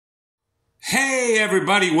Hey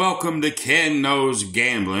everybody, welcome to Ken Knows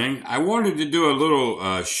Gambling. I wanted to do a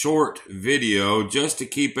little short video just to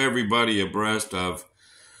keep everybody abreast of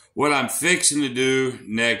what I'm fixing to do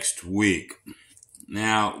next week.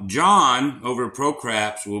 Now, John over at Pro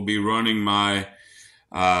Craps will be running my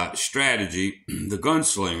strategy, the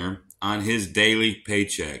Gunslinger, on his daily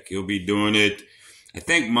paycheck. He'll be doing it, I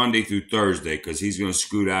think, Monday through Thursday because he's going to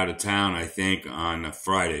scoot out of town, I think, on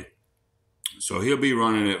Friday. So he'll be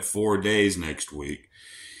running it 4 days next week.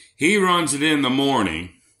 He runs it in the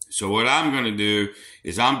morning. So what I'm going to do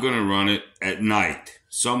is I'm going to run it at night,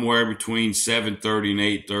 somewhere between 7:30 and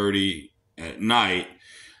 8:30 at night.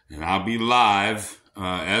 And I'll be live,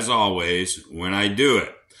 as always, when I do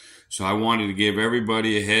it. So I wanted to give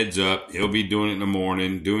everybody a heads up. He'll be doing it in the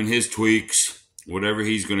morning, doing his tweaks, whatever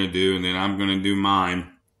he's going to do, and then I'm going to do mine.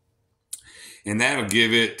 And that'll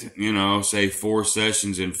give it, say 4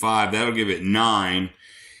 sessions in 5. That'll give it 9.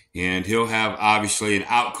 And he'll have, obviously, an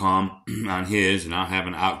outcome on his, and I'll have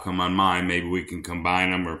an outcome on mine. Maybe we can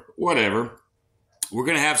combine them or whatever. We're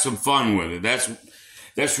going to have some fun with it.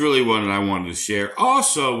 That's really what I wanted to share.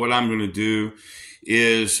 Also, what I'm going to do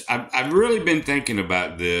is I've really been thinking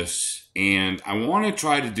about this, and I want to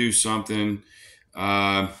try to do something.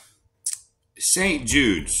 St.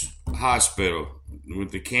 Jude's Hospital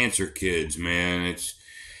with the cancer kids, man.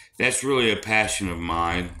 That's really a passion of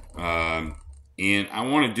mine, and I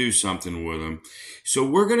want to do something with them. So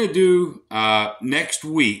we're going to do next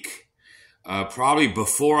week, probably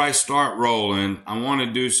before I start rolling, I want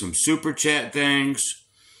to do some super chat things,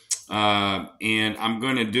 and I'm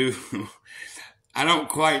going to do, I don't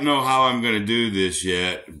quite know how I'm going to do this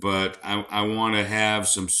yet, but I want to have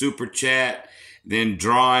some super chat, then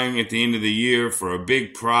drawing at the end of the year for a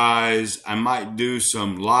big prize. I might do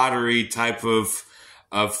some lottery type of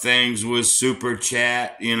things with super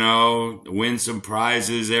chat, win some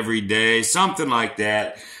prizes every day, something like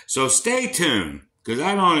that. So stay tuned, because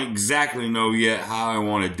I don't exactly know yet how I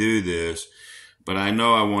want to do this, but I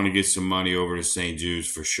know I want to get some money over to St. Jude's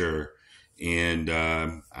for sure. And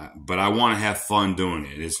but I want to have fun doing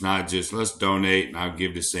it. It's not just let's donate and I'll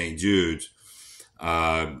give to St. Jude's.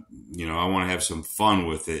 I want to have some fun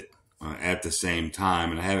with it at the same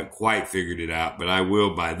time. And I haven't quite figured it out, but I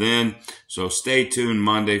will by then. So stay tuned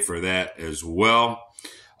Monday for that as well.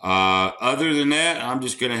 Other than that, I'm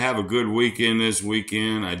just going to have a good weekend this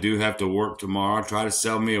weekend. I do have to work tomorrow. I'll try to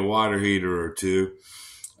sell me a water heater or two.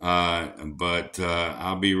 But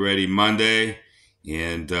I'll be ready Monday.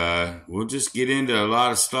 And we'll just get into a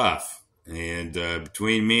lot of stuff. And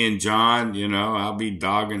between me and John, I'll be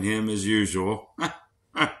dogging him as usual.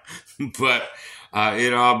 But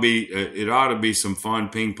it ought to be some fun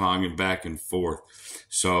ping-ponging back and forth.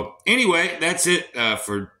 So anyway, that's it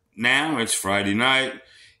for now. It's Friday night.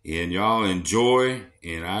 And y'all enjoy.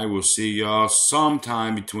 And I will see y'all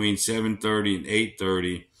sometime between 7:30 and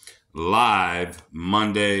 8:30 live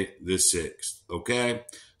Monday the 6th. Okay?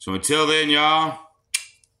 So until then, y'all,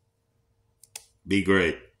 be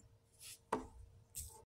great.